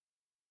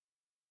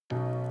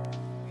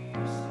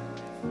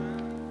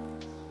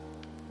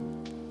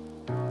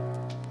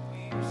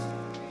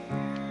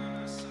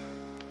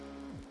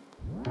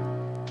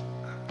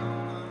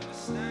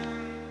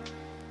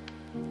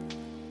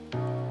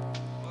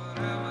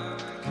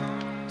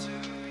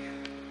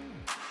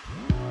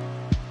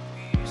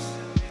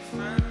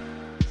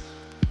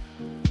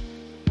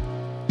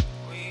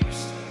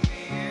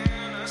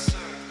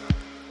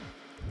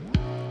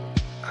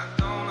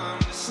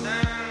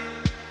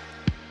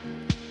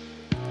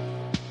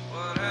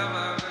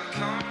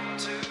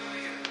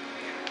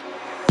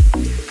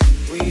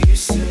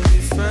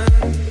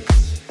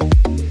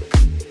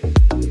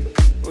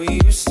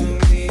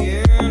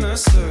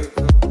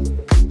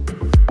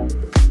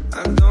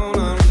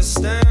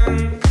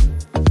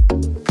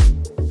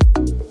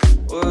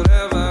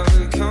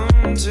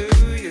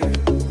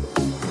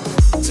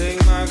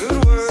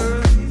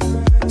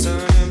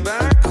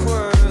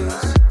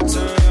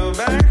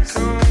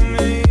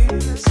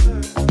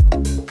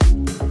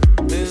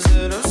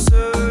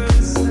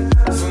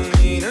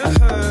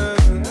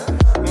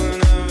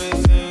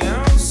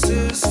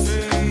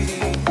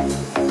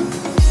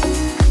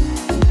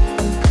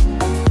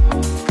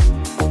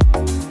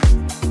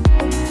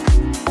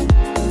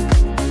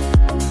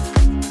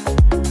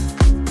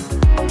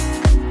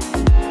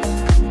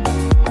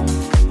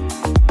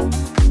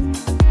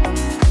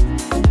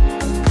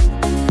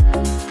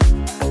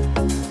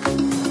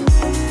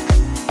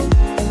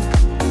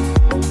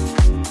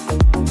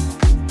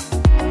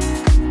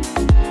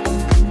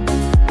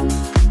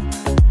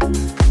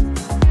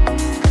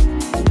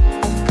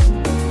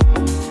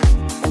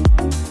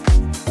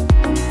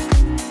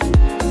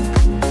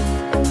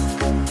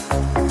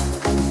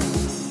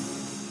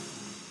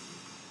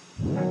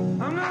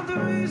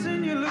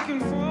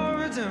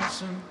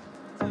redemption.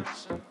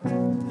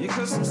 Your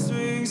custom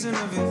strings and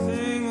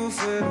everything will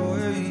fade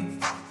away.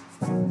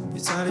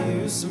 You're tired of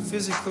using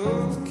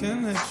physical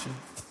connection.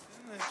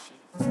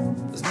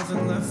 There's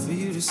nothing left for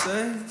you to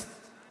say,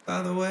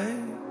 by the way.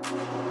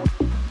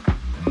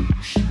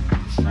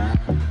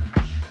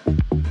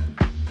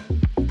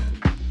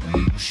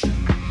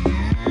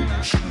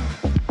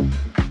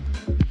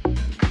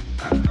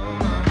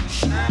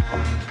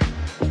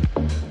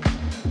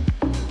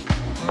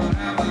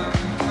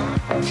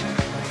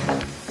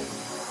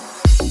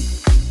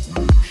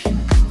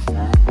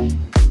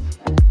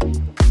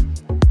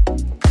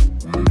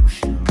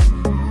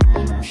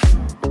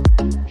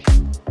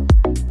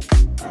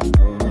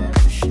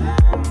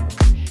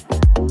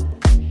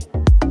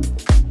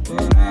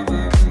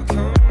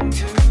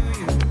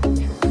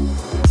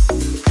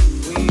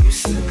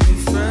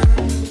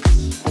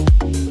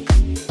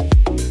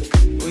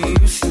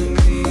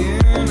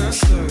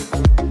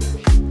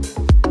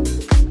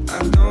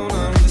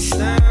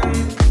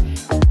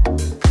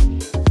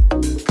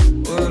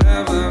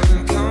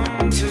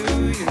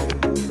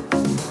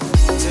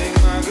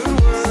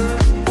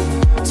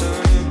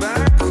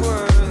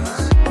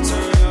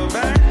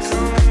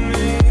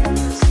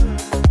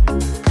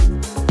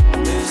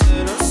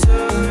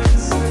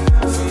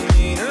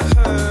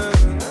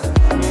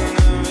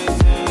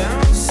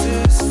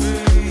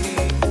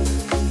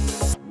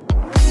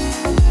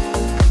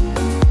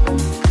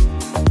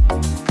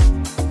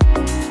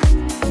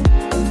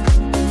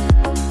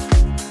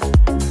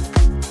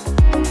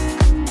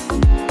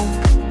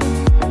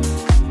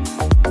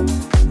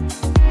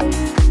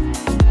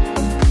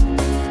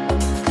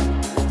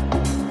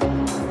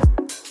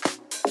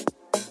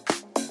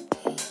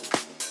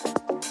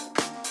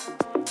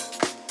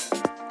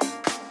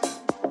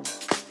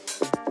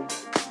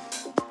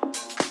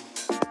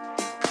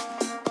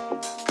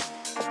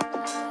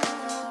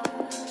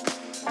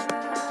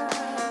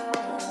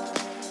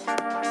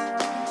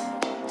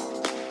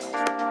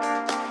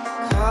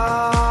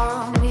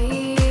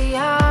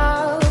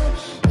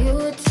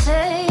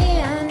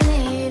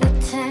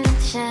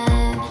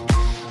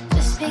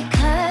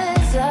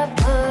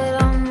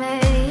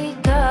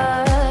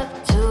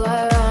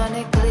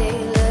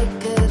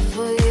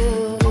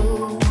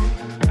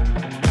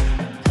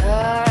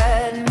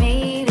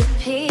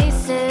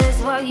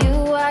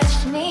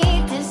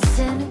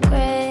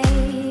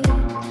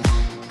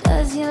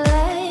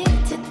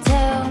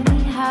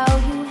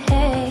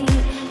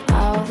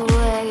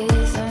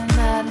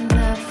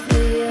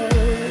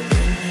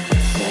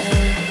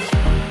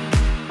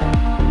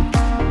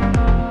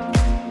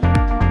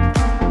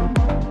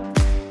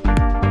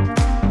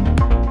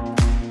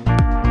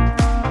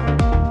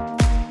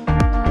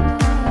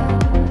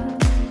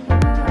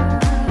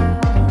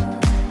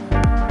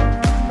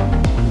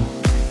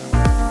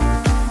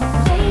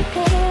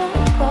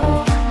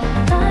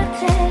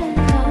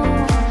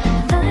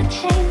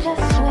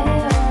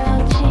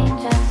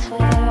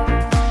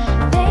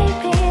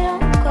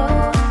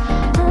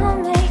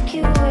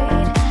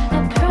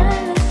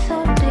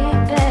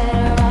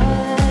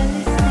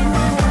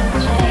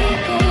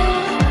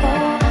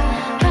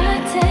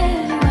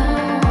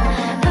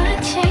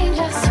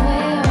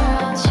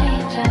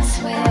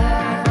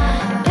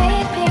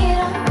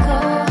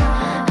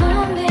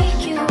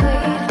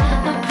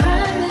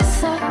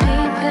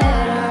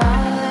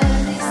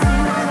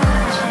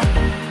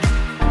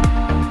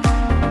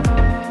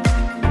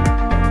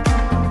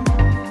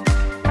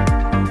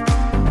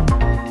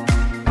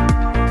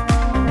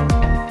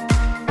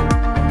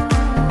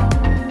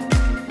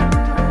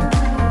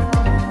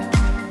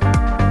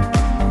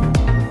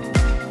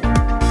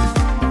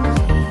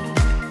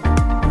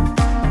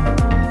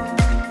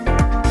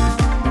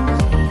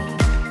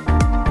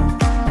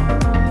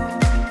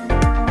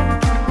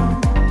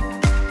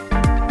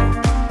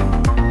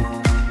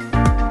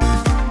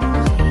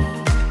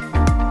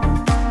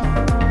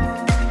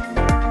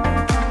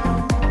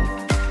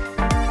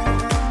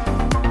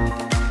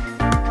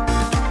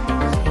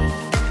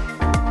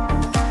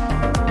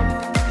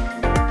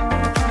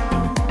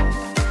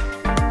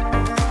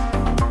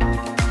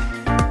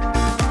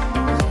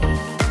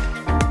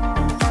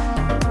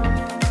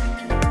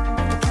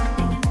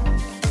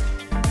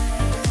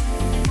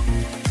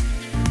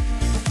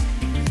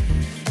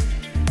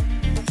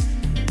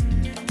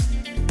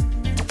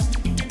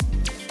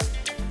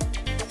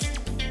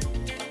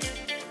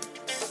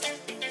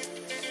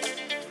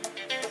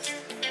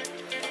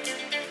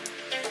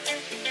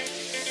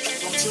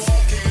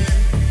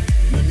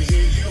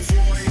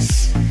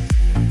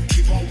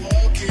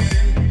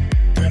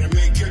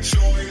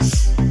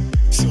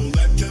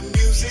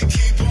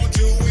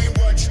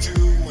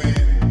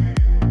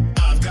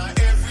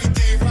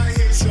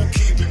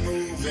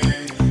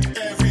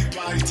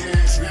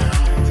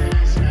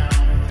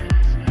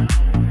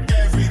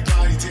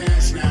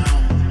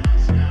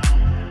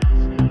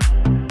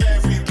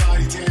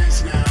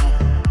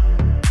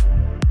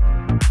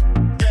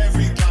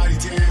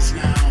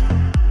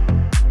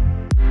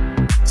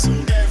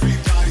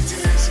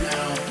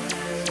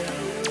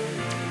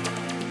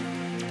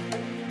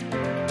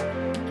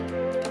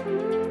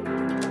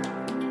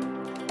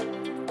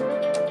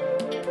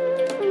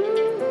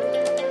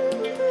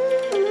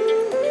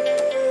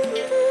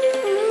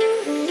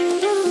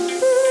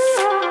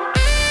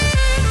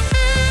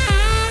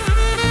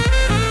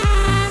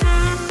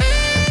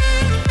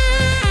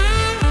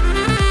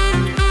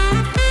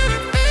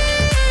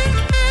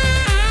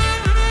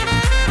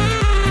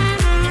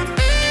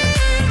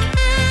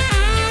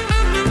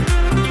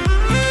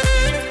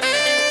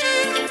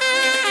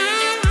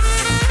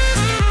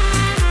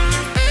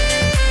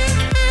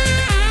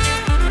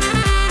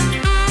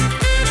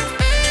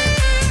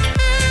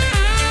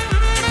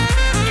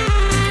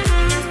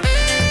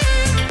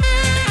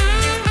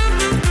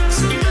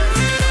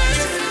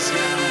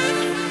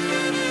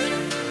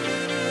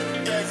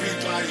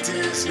 Everybody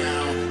dance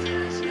now.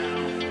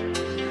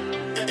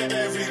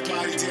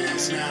 Everybody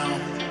dance now.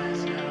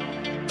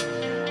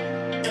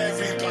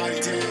 Everybody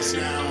dance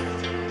now.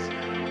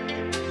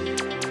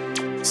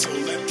 So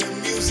let the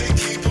music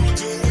keep on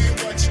doing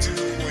what you're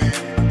doing.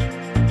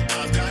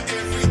 I've got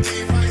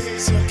everything right here,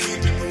 so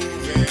keep it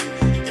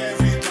moving.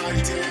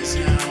 Everybody dance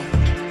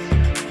now.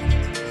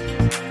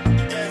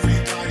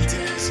 Everybody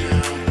dance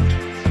now.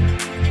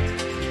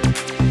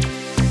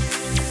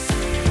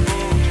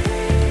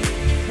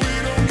 We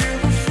don't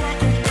give a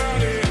fuck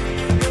about it.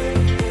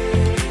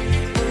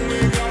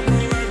 Only got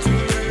one life to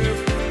live.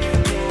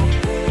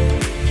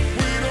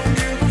 We don't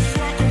give a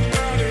fuck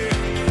about it.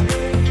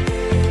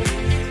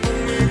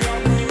 Only got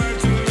one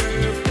life to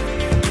live.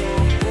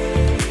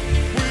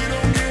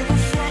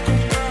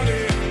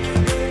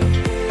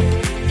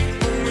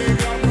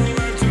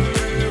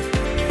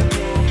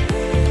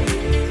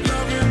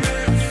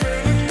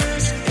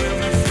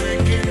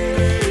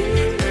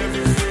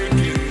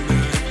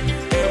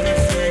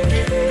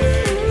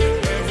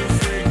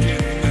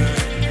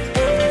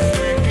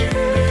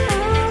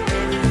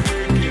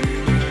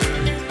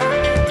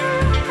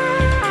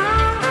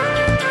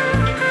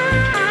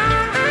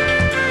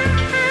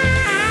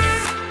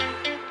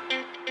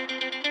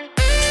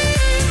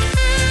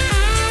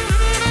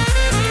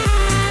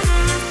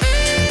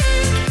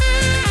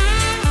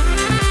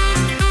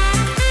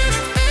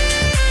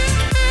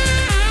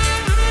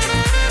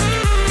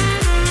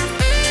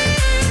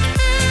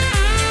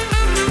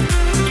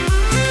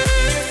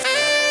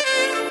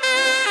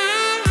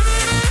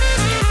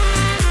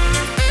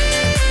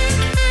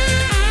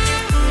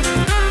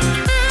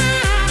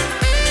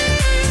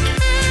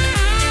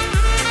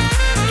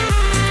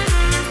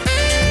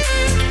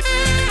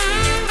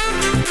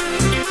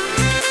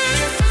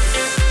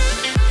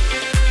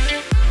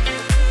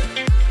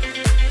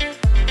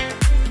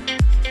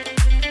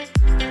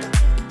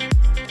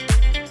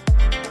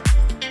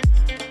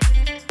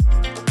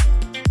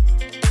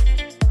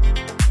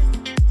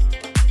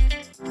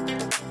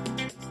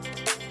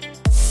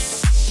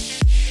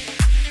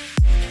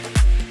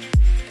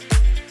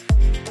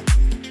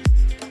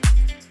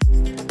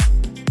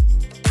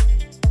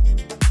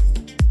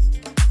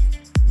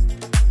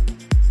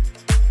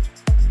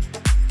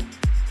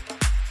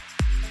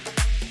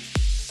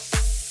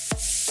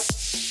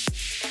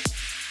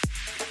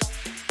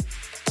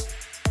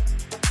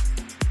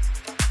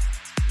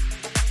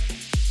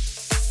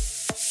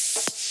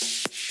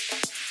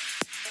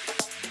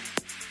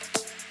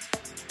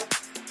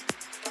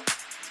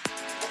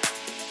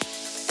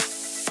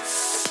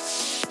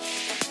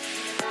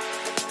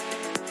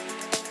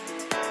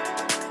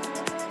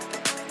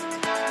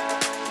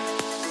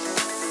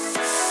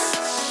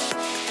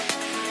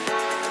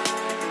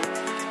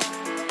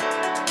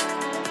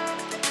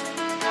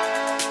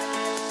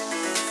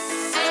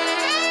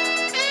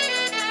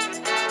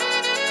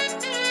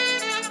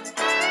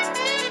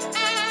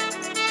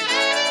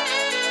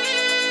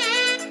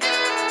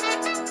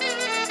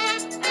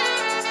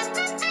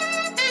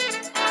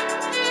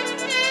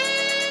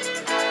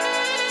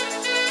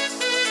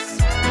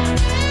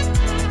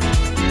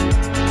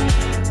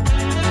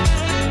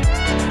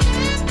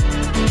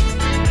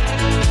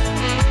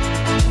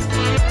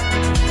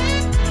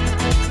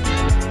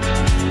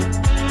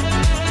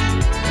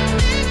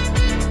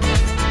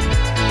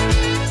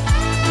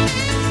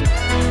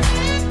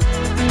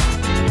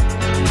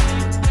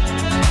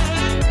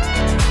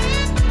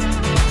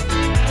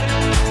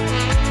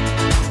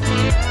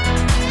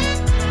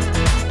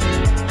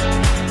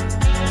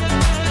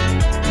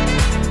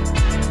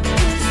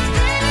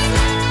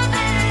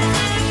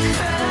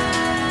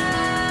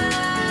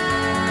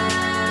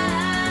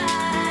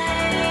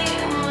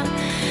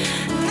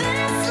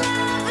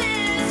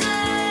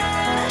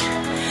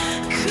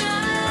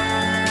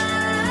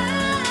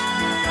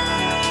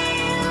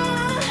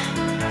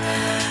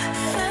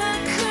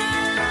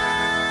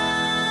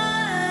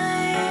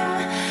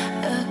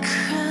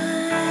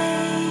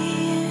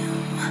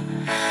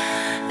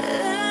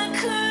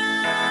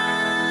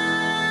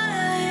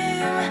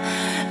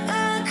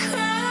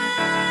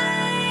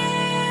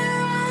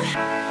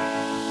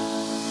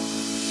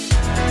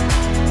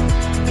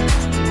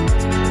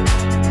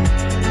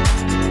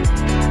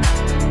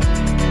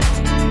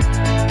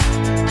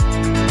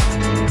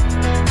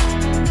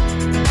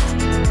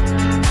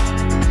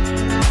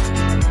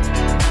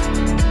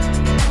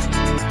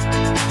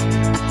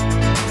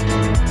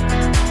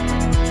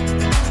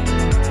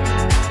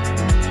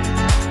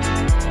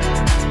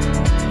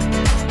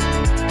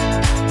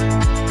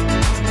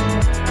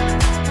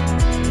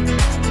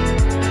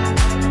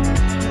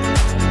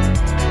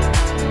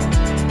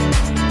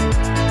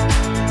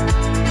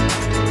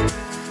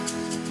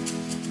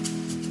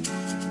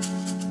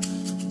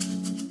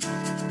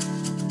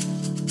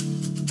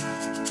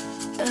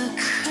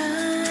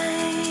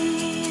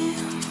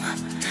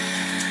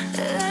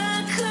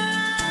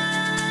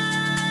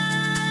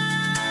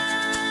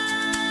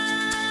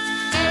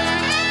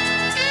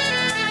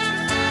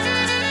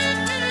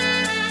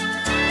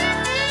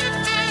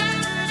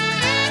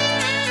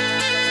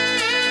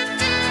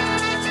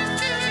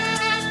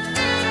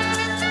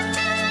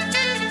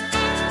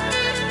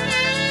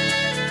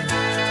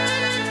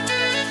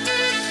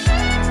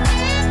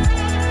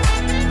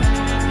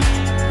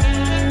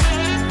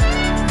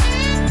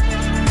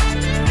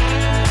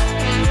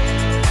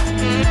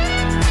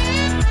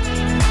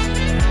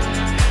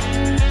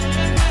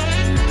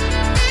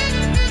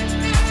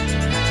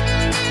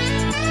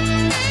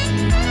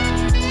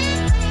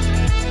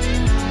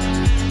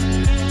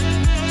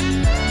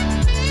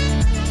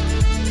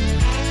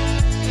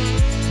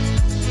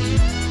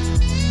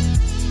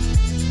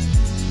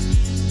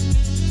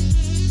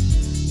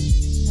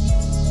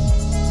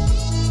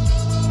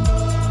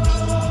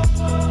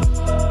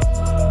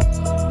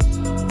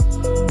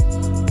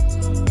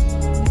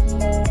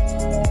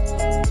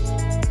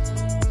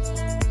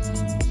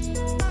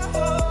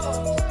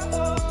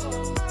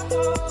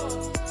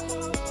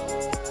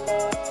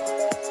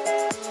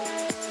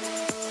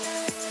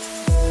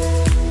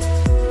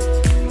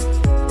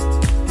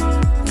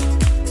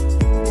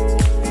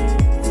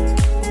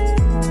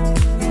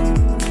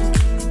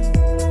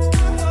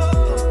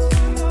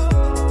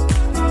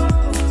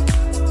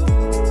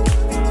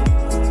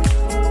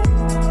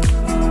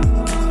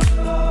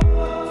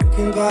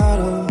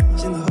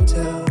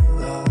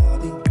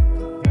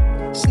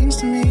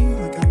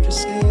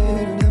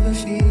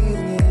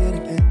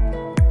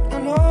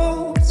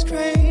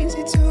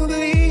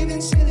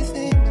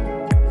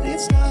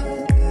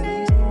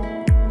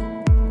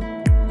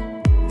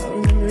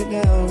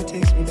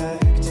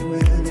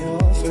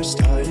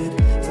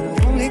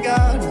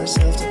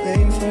 myself to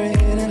blame for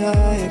it, and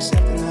I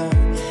accept it now.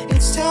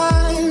 It's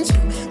time to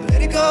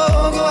let it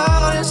go, go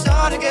out and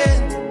start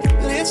again,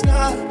 but it's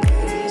not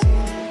that easy.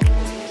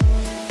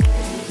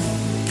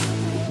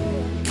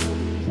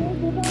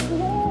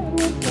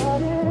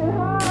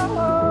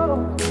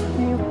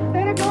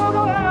 Let it go,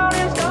 go out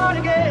and start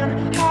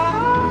again.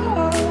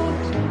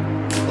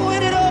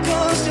 When it all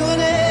comes to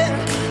an end,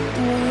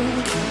 the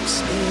world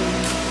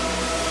spins.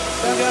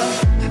 I got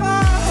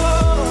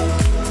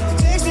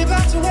takes me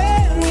back to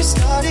when we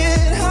started.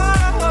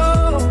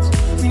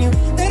 When you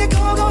let it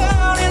go, go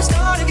out and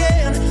start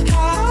again.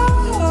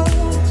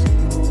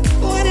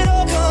 When it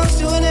all comes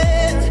to an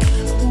end,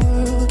 the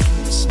world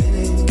is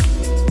spinning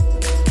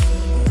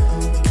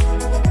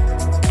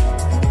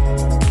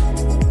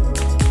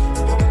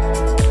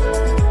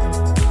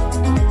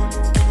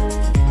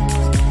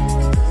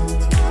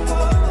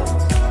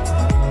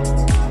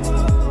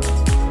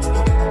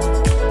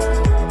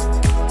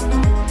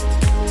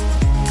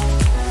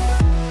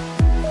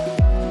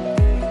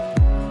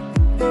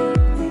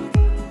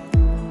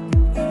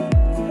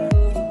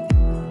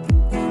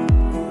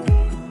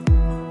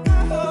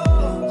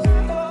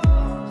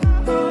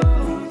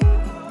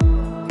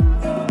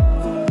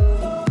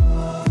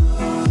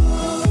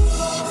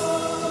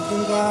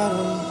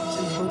bottles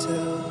in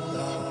hotel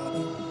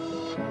lobby.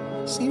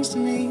 Seems to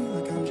me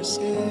like I'm just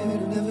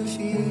scared of never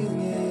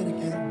feeling it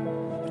again.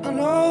 But I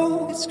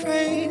know it's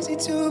crazy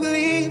to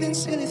believe in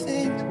silly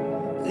things,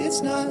 but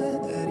it's not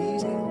that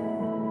easy.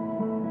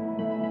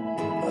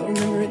 I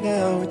remember it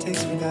now, it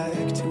takes me back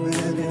to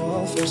when it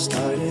all first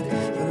started.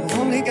 But I've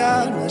only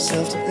got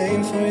myself to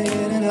blame for it,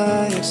 and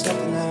I accept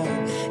it now.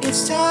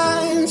 It's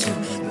time to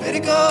let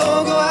it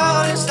go, go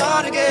out and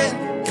start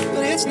again,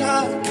 but it's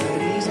not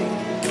that easy.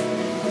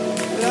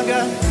 I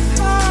got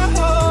high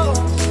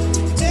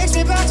hopes. Takes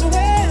me back to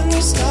when we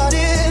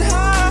started.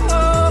 High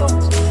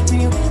hopes.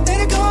 When you let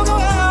it go, go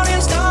out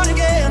and start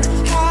again.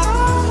 High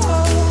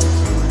hopes.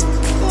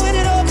 When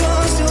it all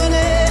comes to an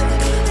end,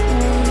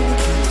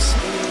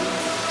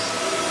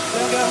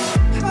 I got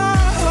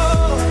high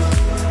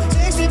hopes.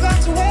 Takes me back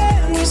to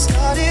when we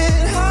started.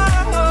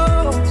 High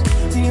hopes.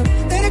 When you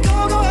let it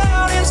go, go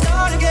out and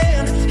start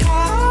again.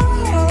 High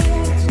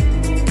hopes.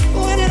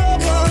 When it all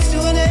comes to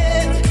an end.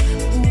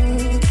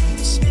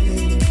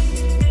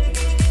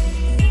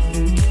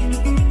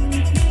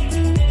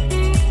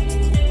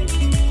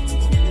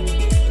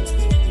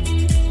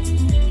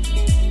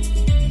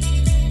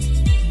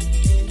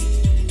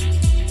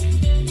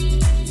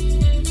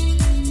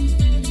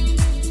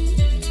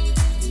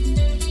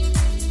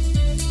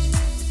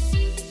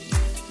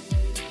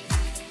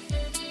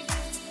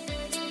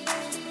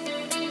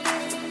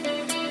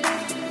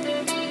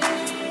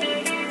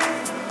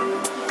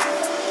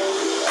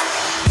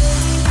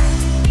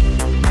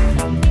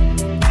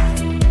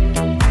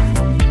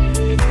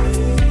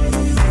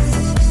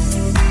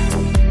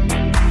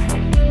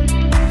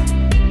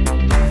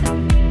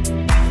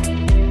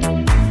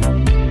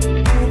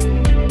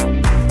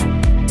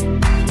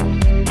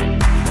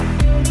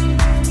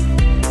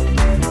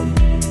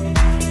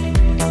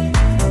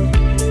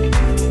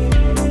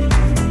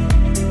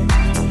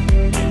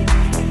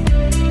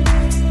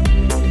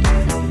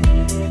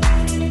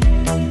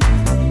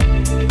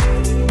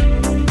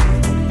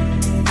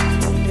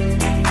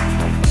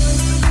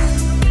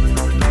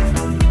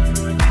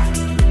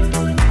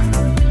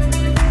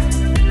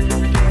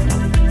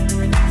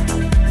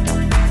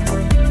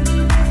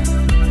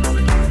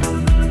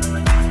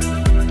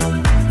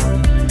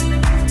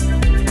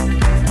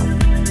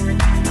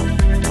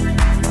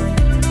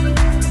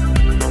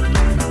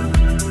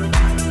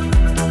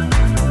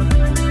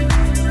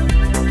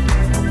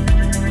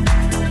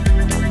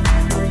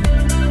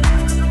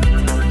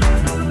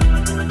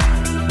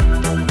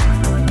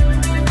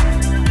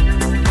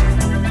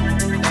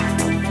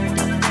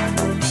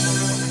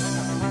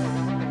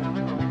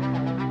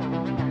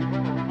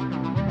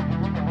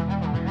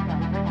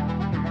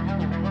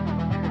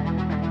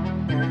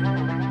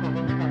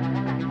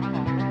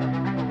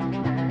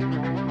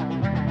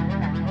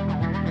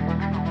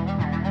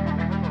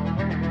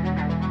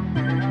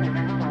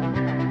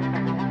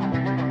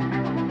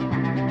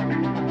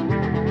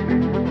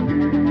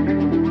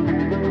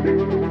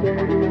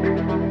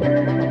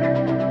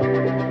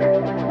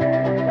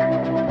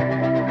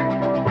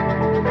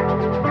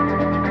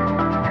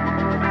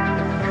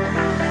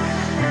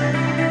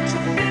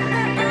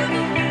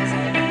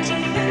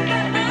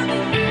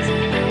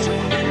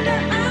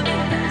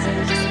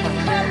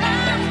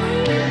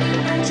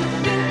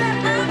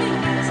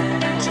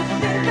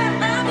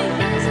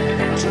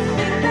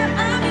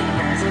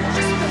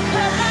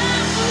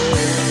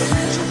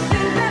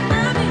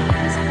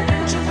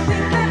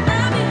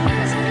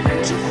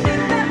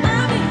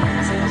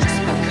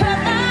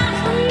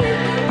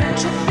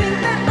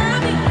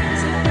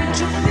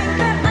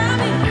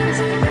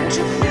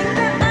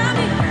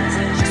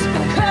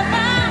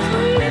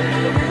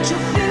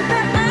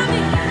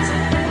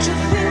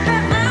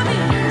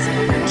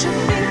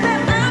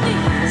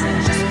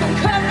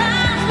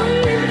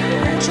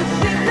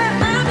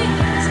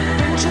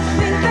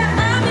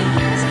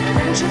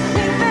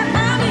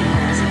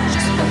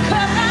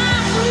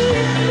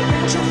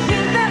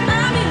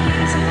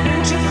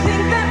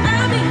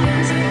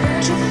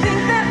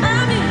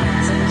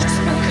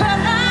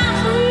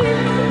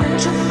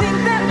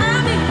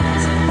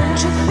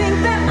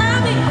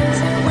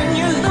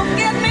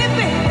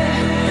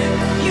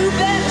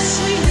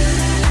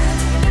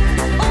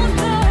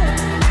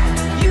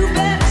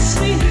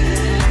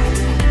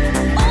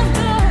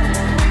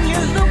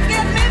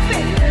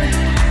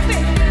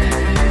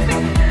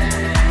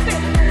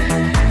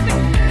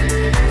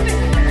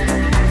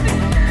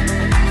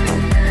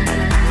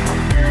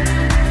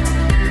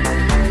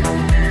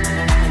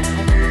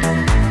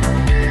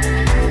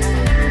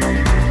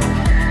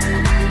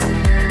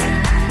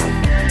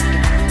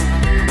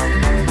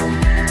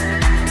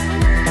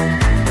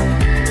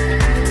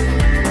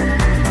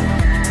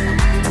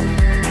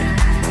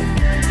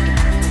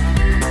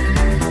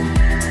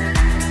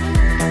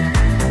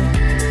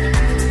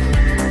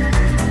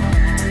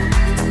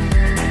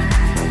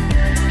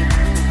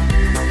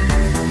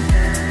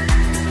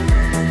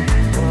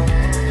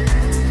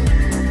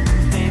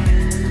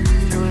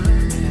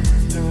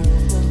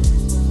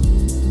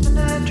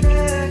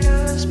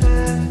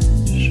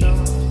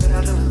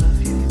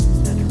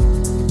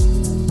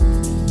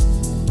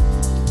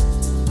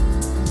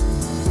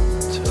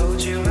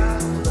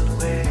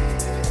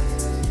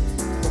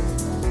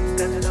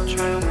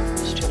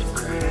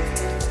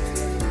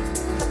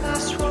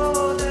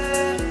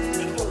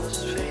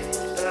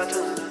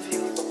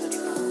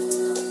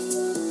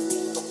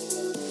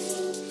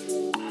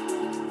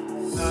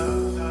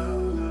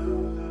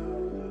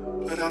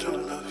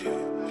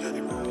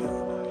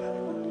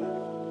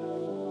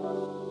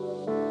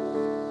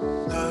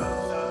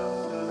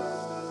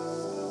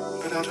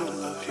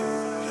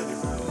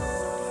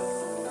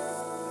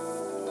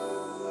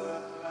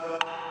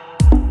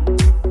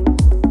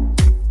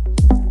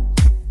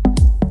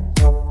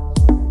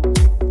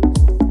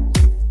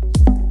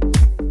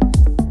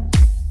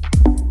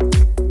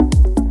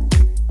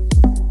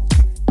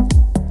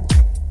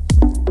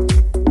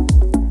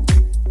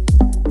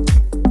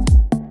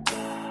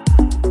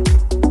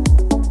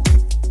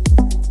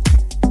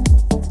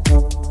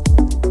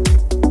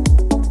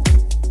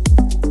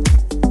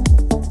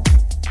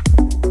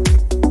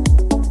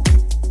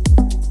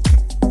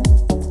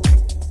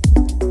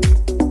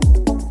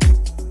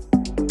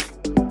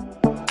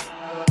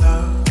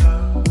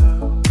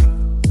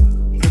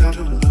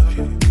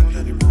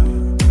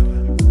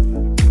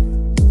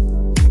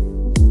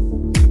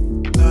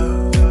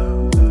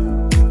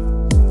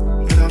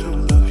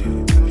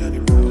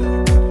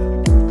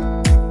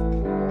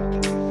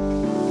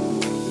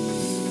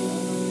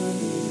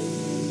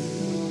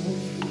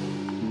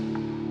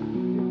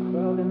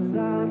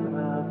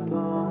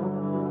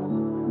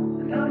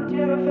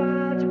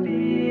 terrified to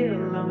be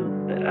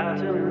alone, but I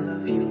don't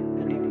love you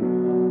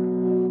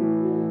anymore.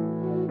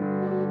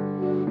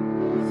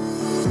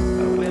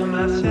 I will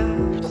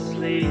myself to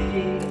sleep.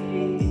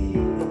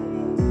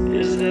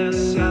 Is there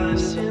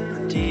solace in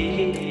the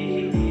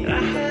deep? I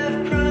have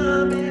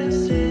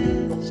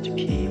promises to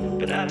keep,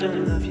 but I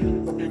don't love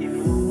you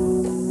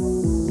anymore.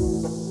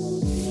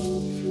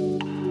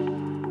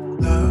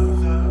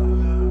 Love,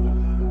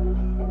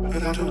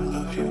 but I don't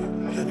love you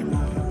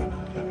anymore.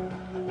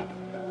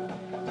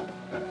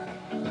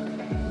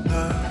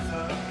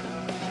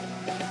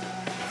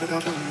 But I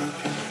don't love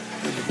you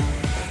anymore.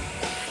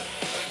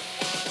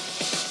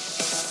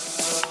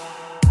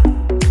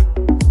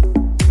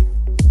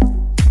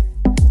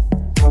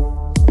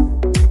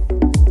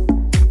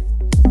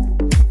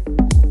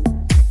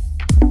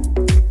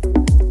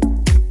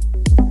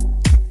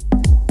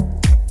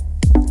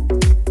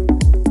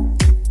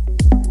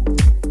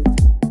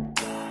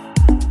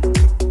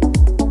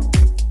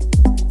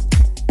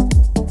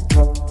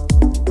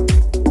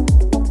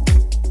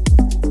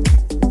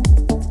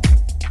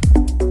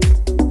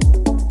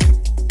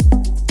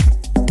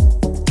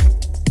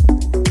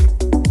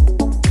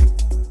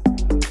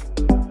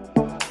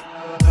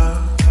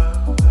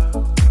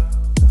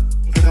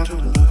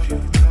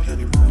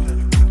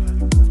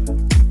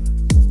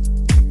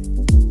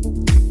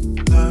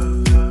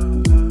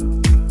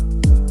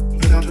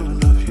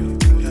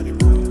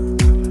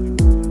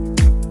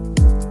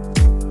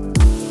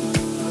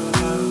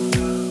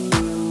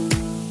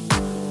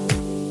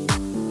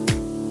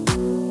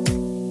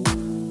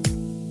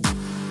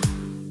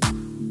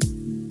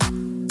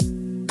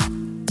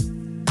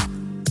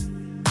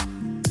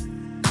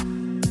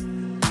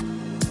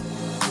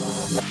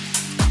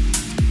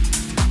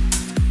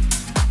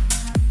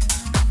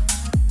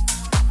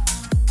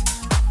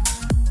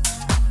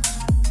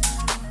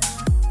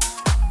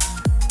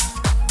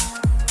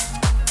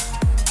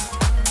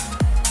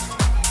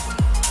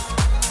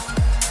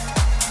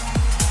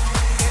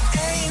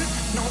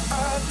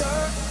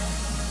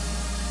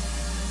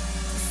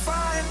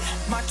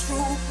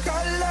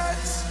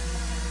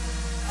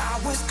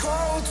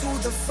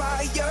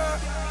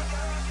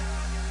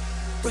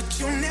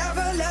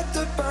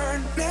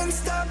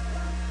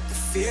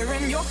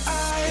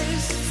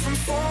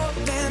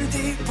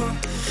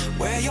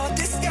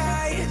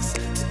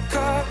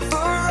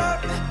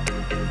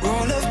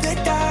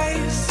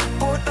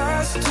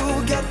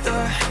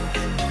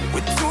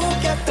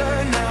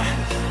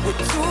 We're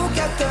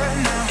together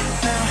now.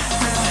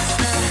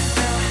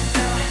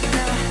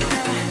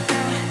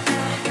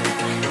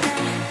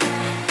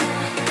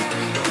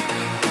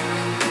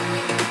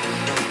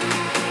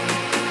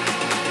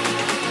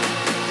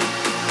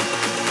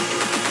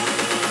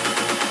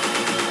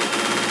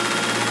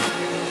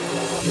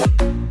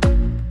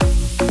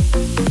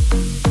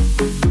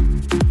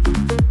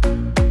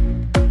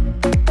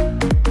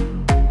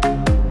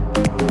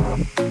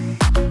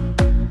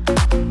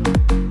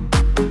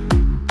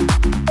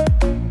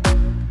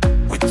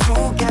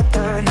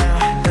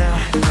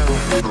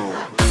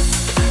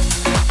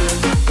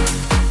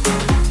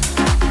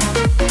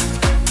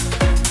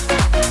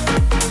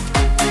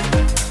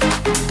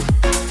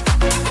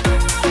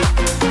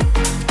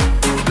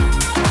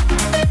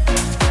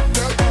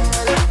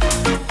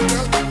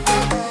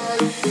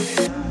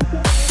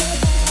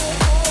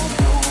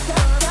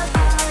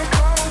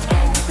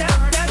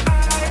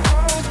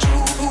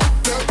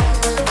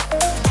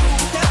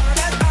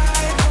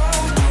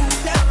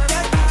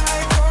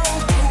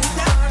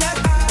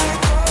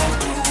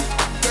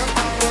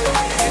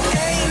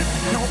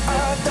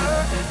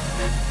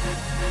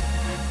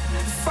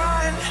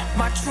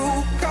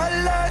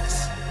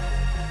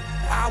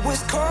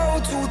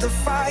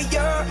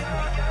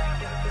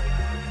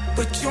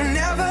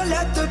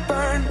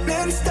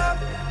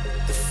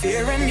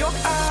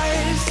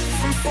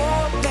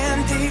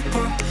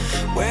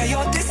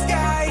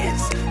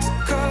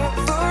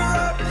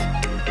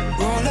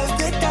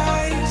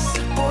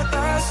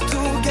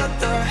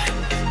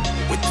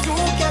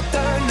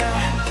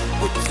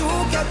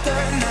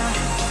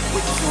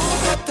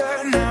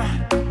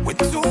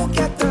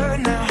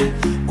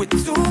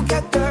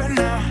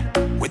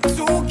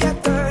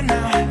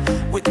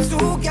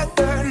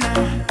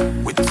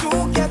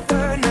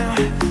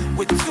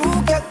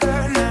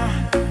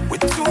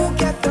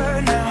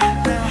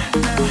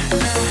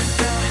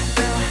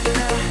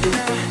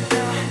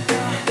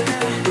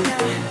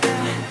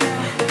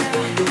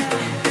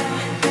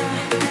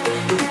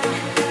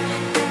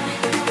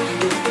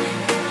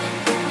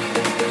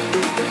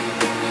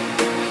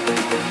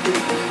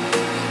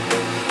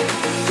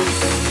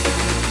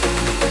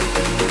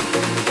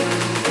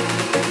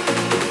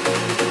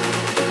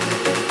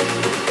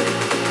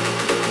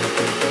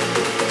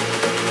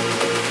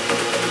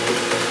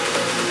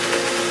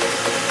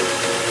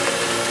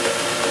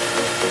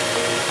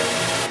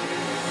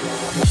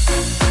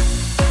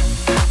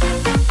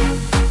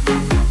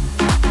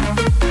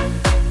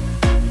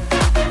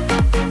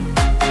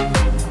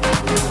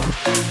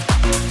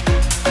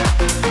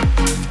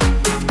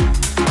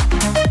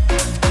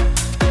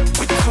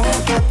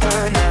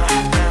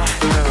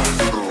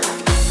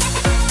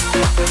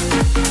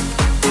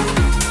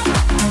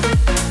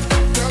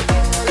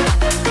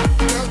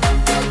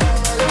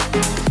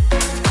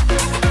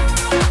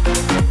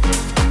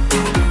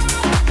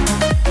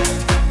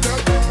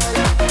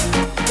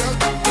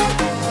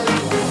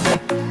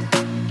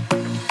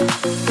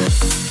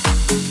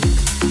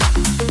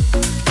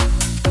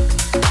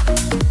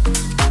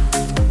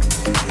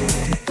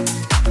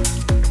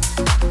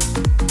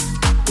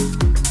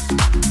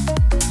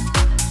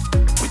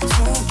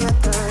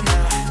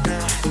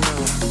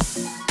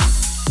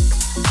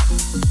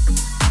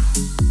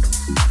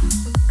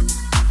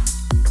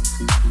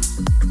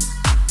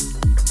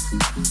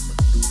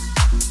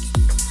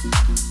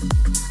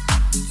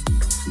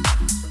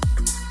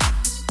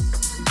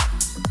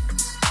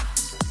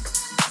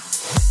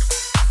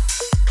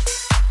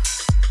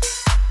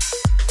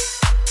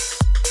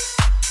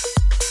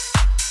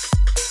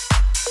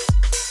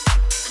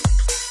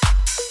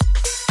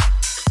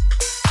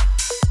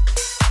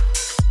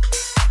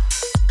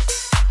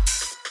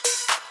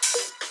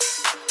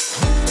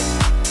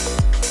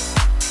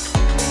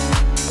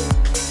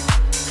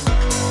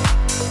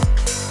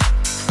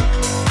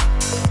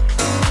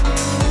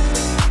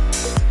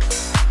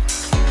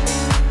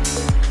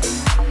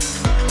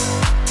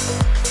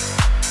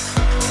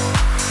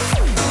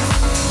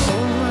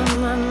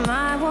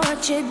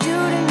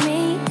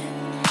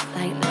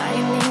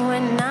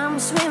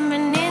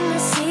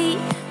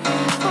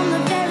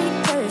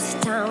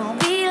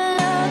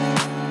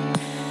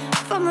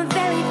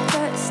 very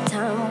first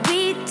time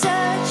we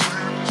touched.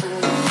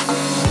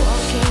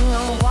 Walking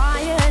on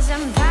wires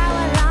and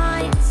power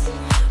lines.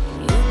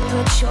 You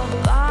put your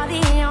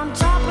body on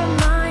top of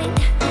mine.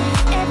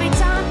 Every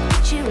time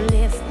that you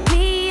lift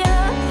me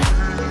up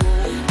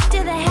to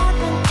the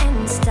heaven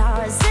and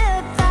stars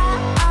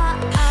above.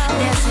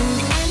 There's an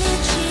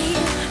energy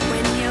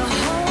when you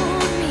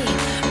hold me,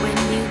 when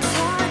you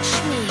touch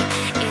me.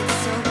 It's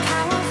so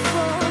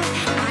powerful.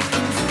 I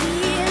can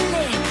feel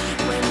it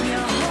when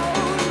you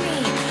hold me,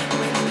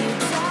 when you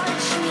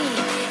touch me.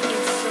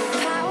 It's so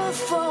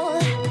powerful.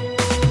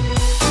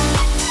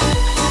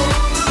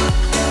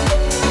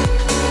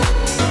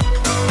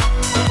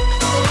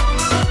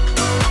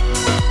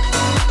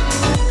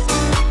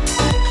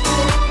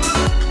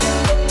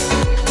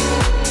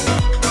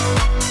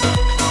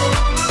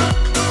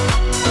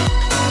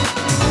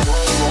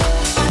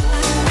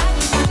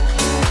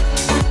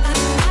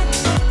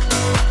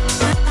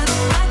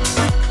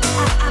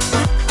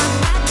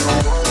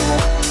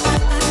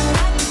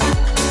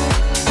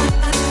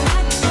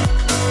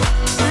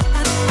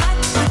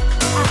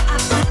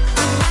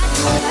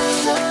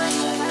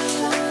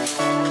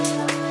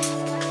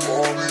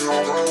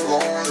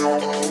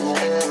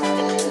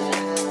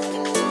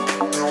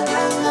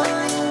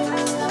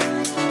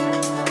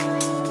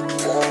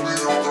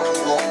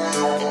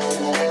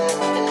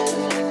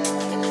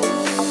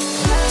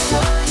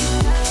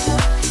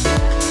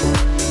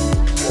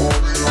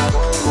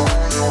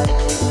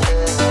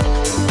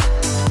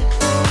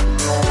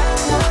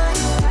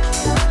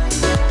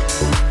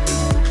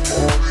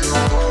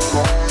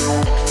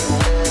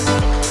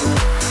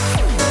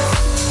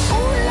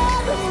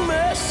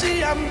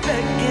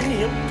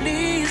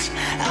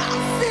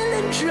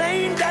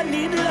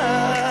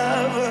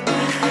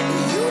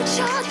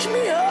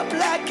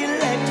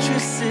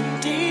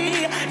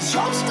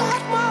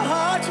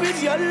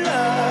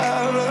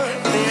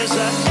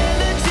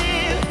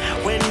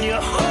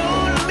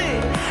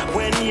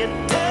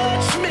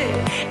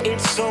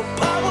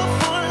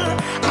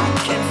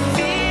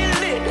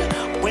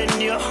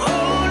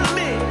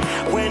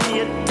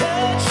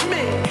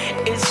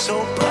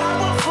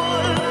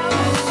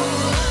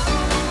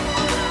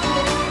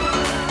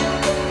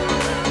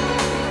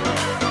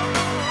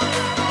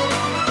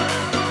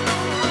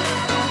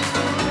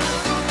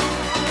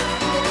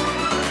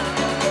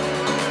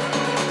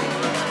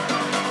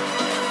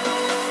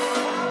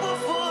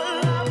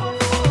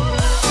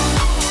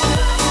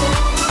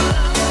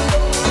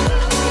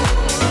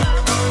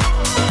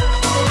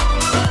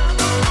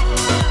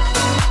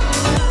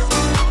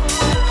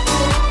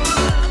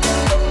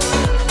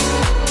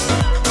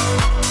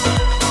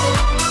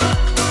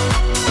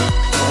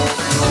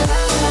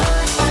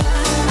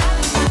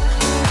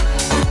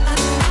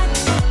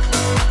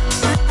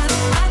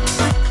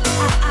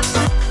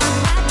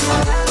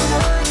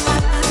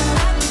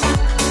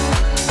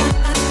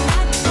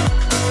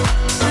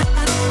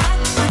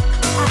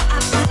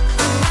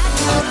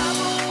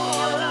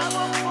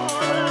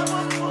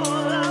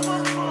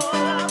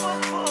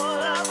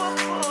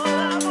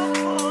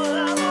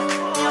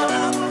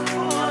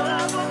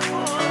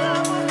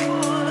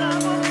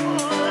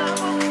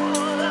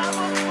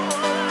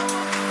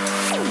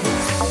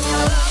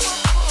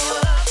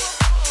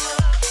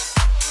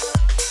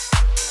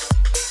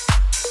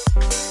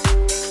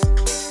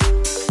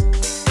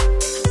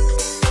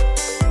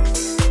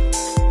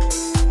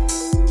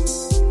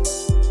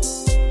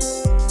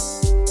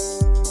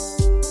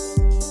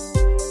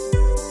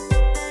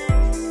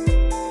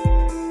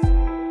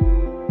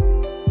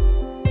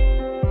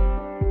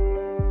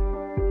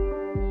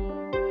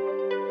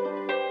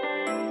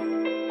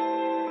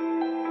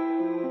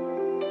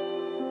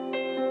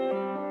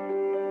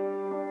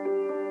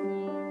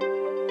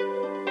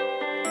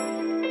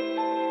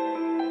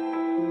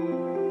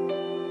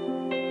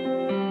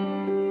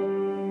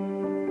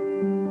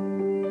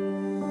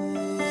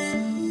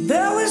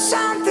 There was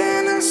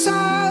something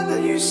inside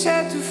that you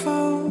said to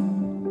fall,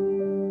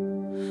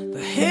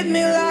 that hit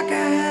me like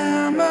a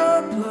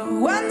hammer blow.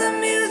 When the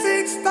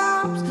music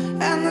stops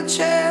and the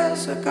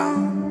chairs are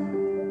gone,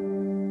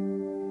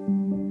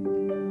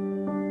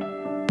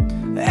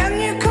 and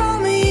you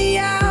called me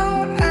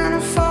out and I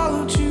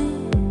followed you.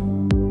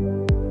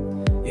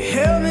 You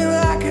held me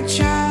like a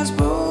child's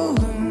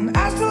balloon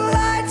as the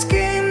lights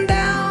came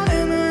down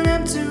in an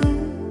empty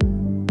room.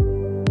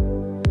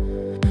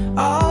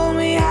 All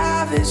we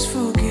have is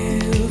forgiveness.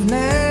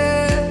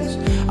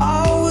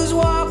 Always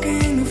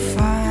walking a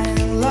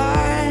fine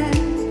line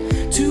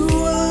to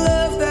a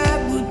love that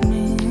would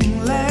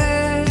mean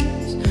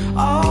less.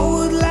 All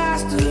would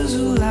last a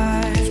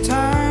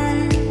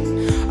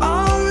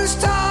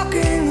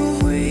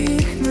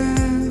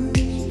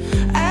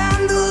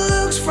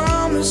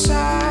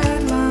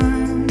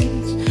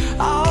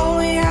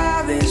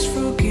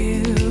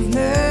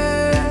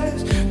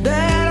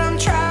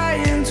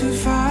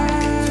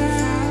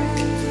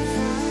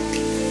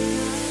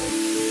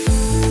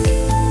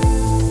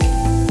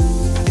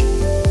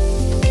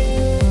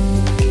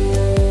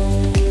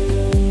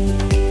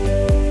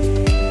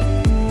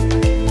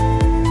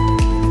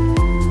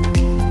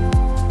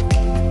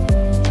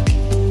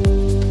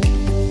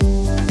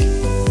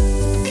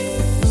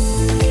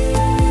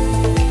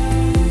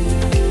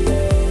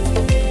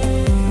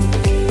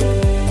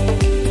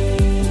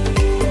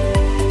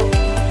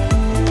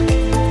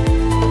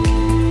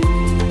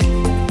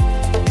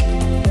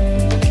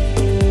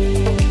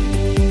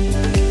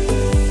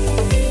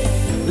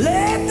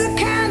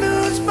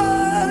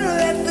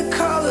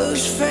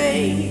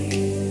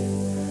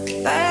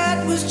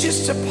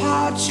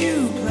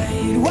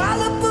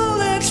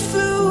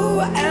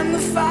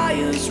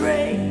rider's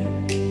race.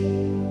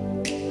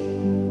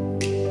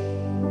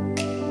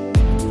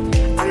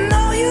 I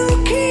know you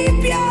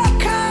keep your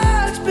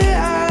cards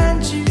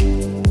behind you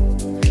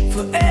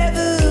for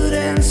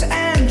evidence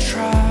and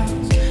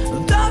trials.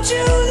 Don't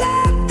you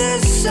let the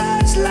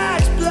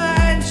searchlights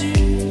blind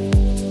you?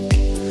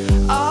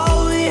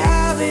 All we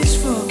have is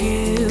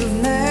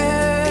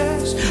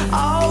forgiveness,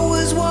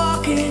 always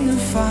walking a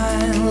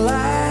fine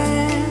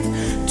line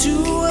to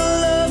a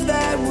love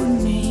that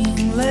would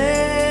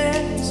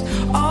meaningless,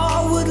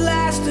 all would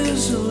last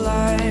us a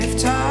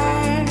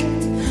lifetime.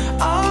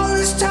 All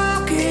this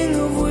talking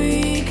of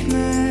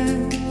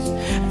weakness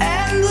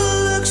and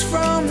the looks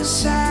from the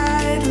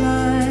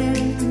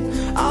sideline,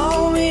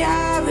 all we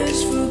have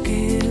is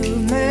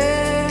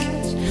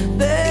forgiveness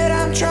that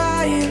I'm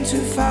trying to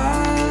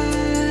find.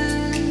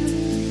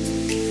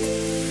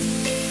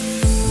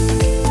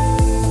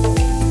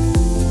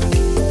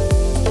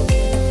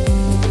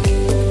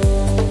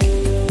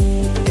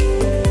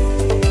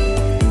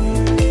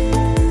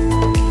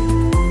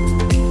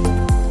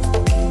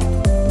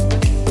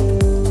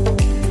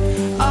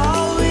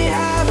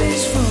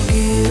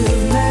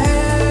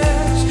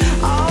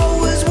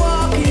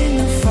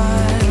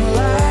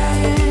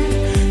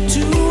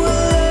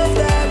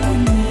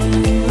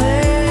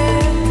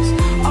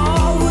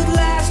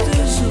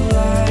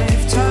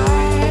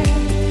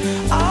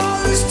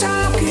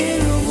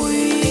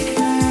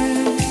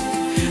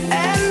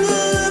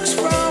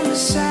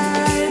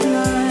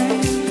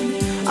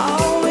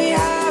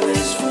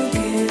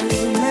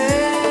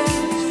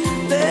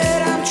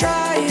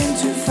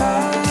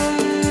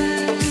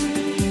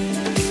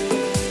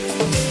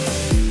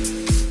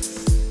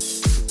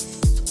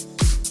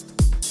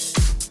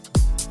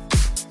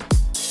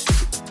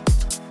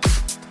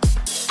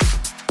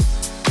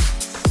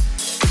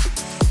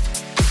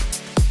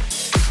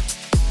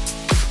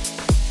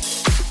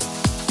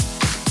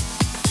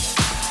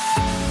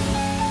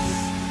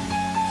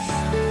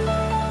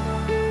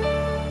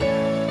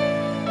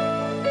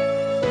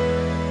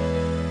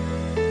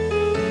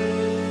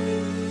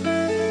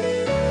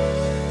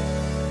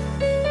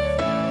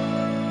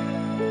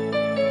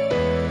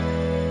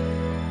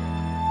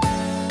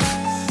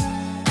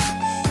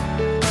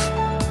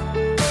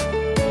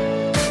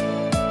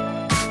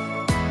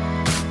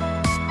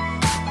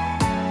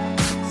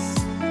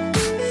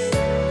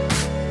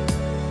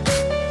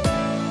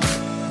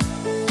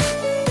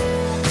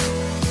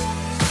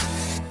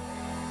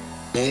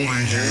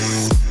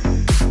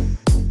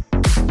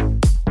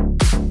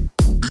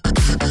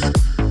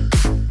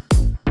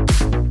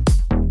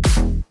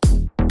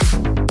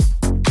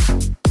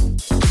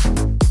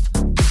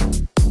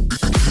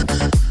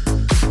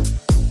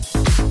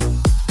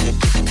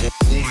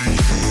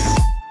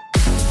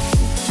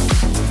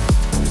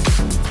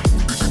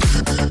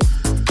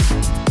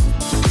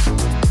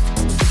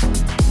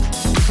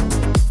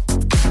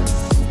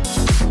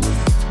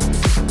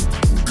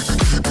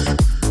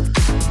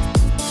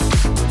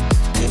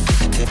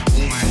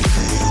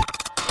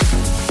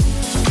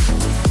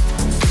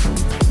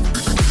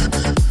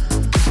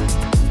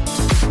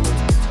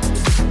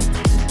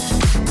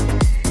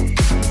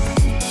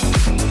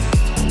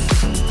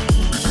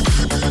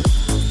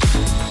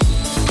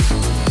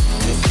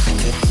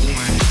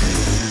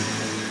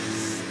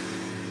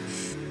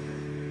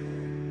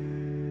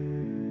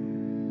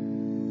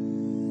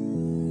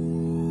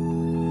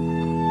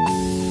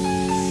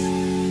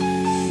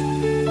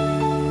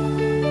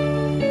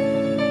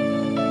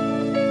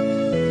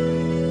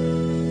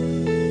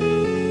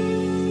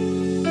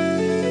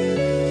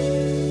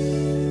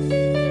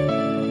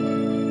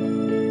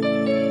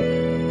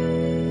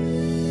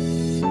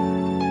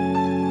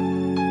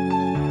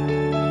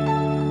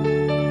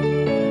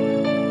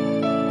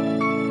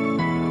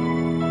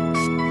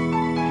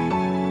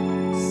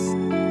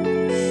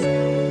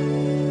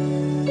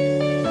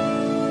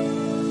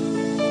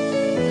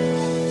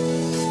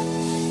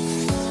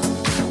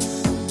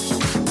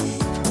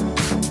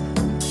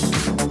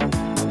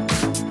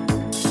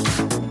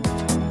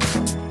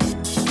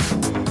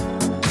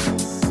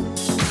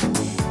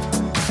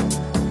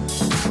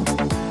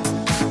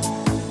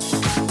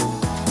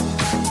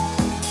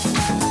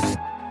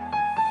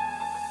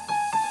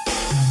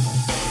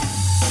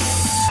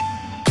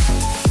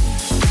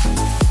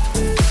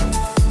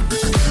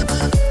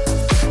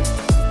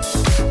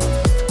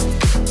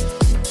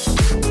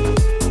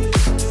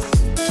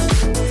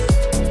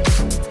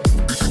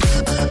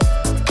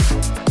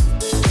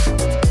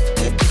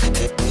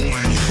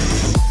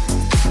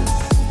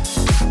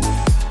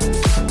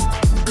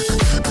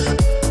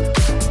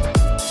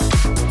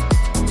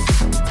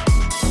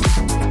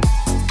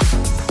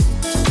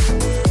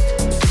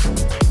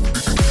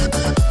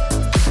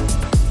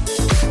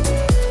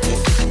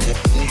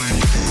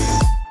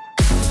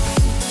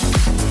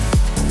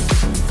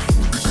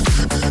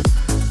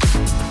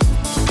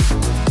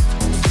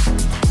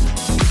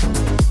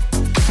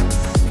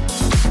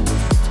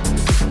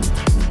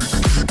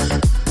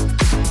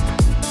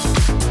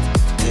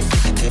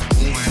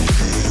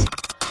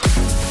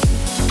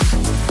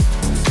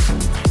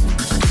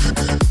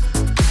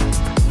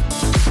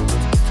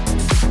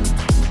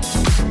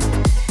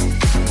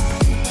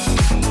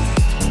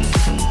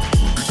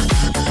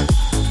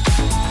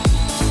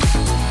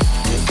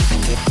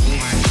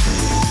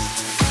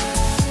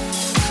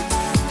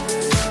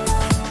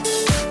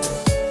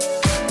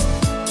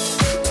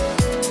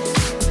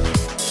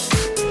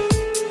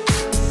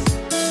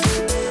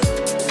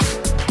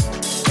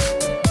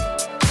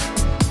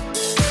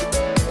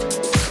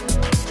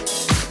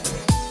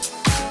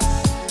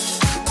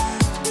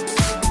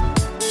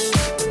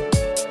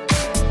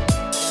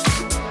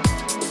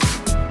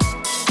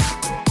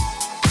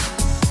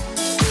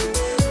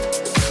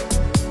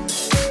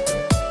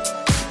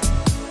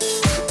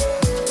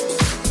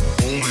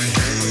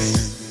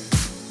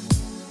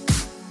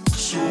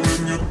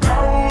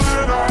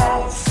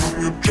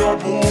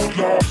 troubled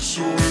life.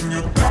 So when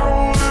you're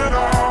down and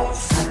out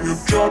from your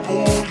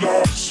troubled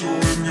life. So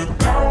when you're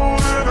down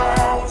and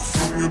out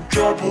from your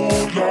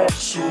troubled life.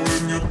 So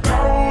when you're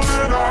down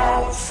and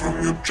out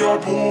from your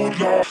troubled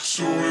life.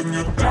 So when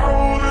you're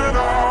down and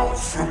out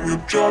from your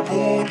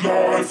troubled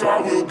life,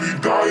 I will be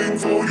dying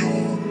for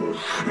you,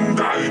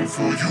 dying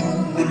for you.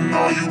 When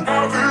all you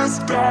have is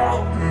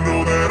doubt,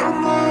 know that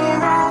I'm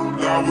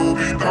around. I will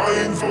be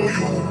dying for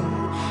you,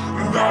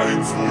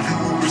 dying for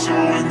you. So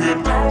when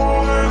you're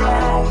down and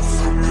out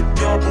from your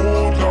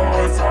troubled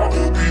life, I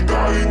will be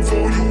dying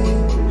for you,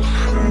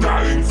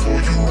 dying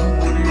for you.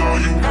 When all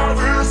you have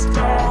is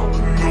doubt,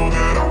 know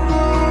that I'm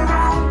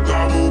around. I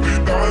will be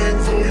dying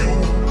for you,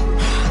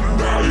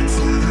 dying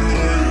for you.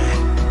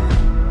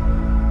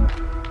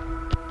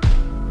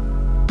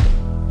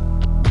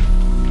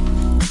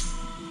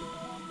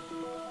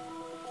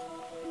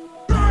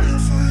 Dying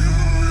for you,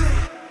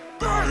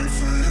 dying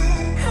for you.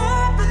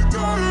 I'll be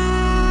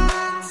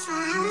dying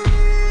for you.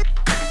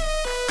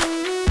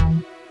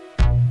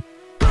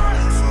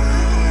 Dying for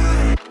you,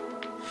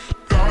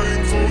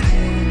 dying for you.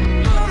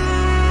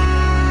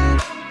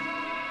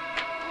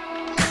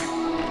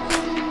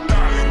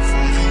 Dying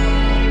for you.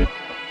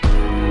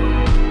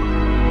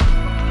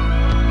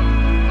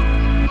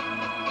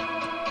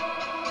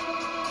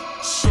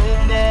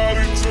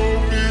 Somebody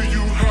told me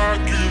you had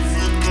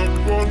given up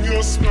on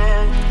your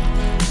smile.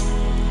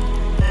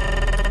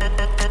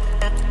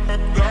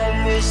 That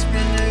must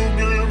mean you've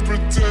been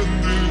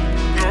pretending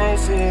now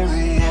for a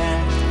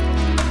while.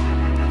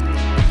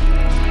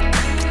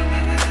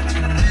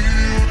 You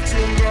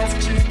don't have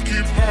to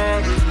keep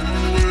hiding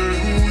away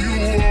who you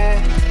are.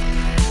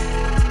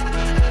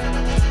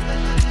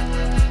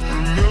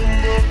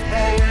 Remember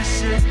how we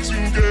said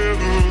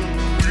together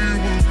we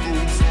would go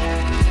far.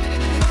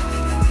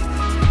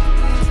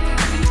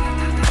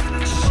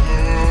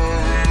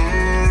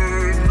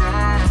 Summer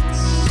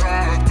nights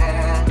side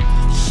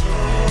by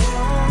side.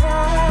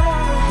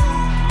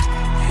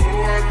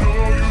 Oh, I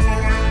know you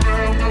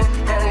remember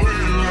how we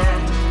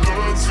laughed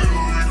until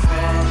we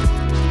cried.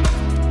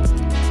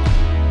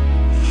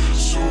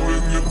 So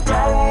when you're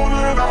down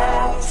and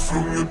out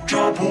from your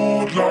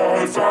troubled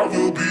life, I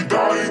will be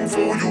dying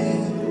for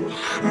you,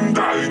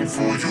 dying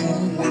for you.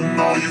 When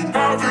all you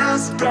have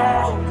is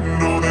doubt,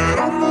 know that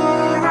I'm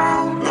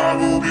around. I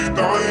will be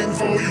dying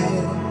for you,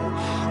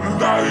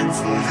 dying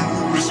for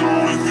you. So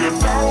when you're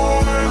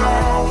down and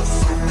out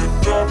from your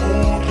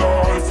troubled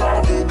life, I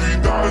will be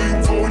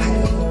dying for you,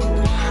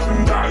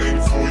 dying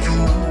for you.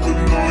 When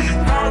all you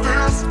have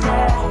is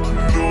doubt,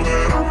 know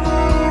that I'm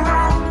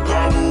around. I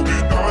will be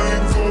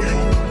dying for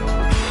you,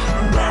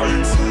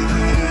 dying for you.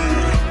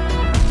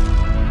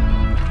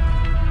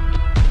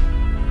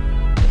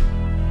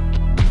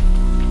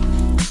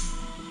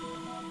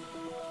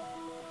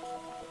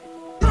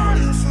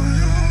 Dying for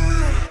you,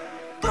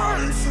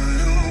 dying for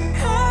you.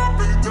 I'll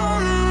be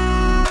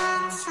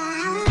dying for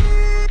you.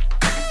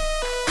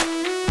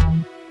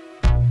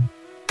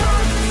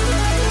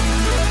 Dying for you.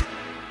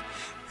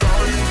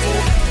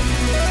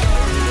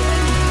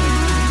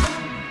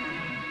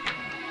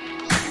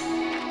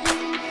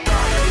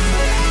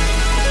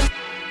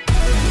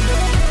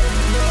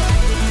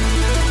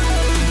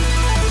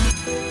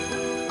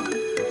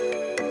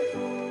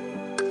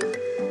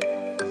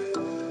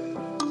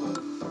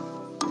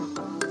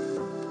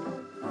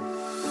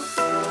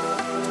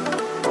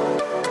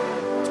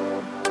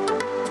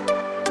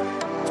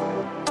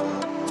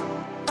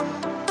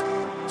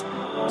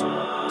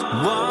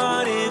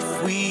 What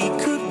if we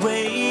could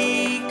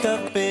wake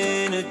up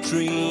in a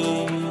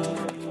dream?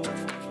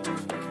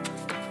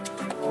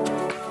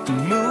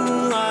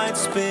 Moonlight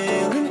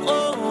spilling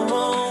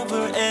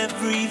over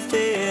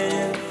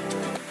everything.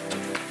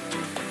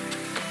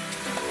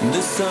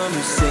 The sun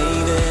is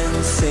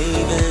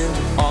saving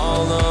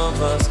all of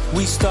us.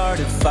 We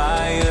started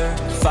fire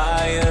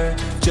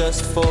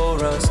just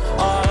for us.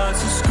 Our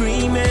hearts are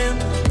screaming,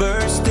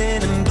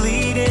 bursting and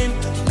bleeding,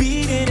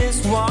 beating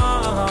as one.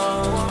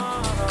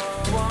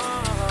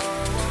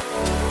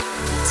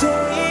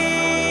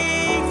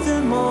 Take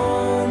the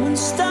moment,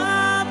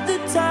 stop the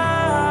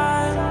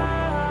time.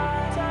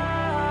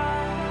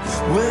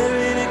 We're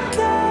in a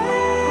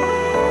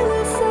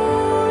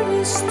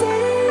California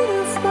state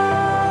of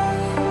mind.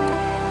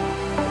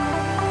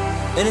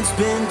 And it's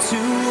been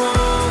too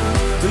long,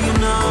 but you're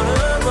not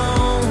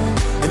alone.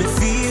 And it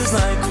feels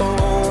like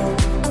home.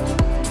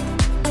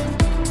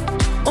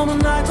 On a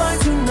night like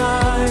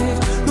tonight,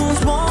 no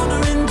one's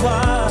wondering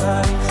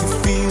why.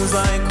 It feels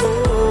like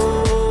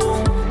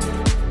home.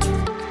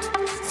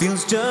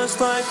 Feels just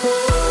like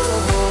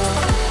home.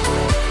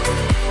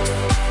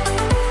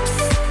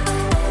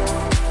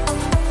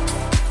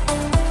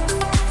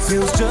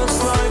 Feels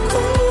just like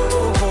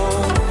home.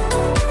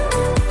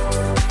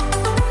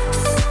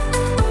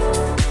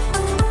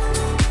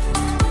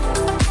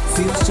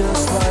 Feels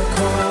just like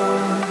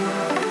home.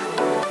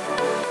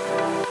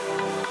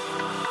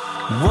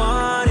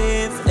 What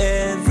if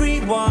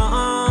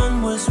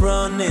everyone was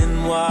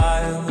running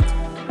wild?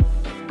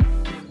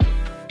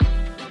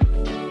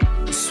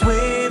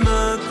 Swim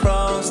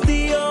across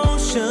the ocean.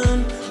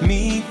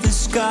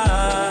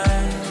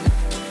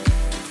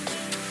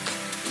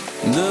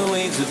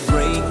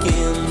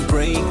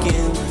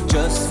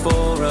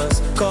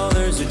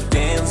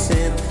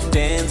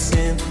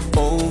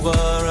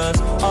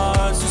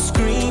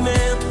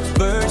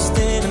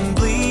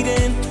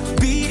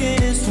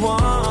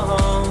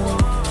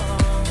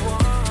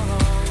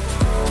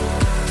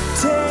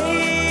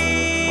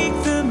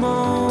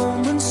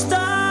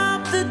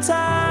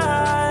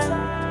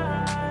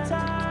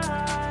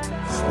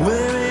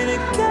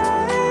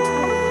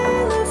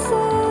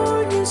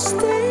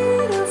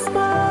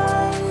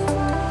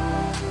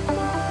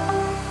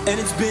 And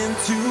it's been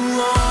too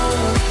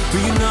long,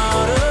 but you're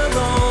not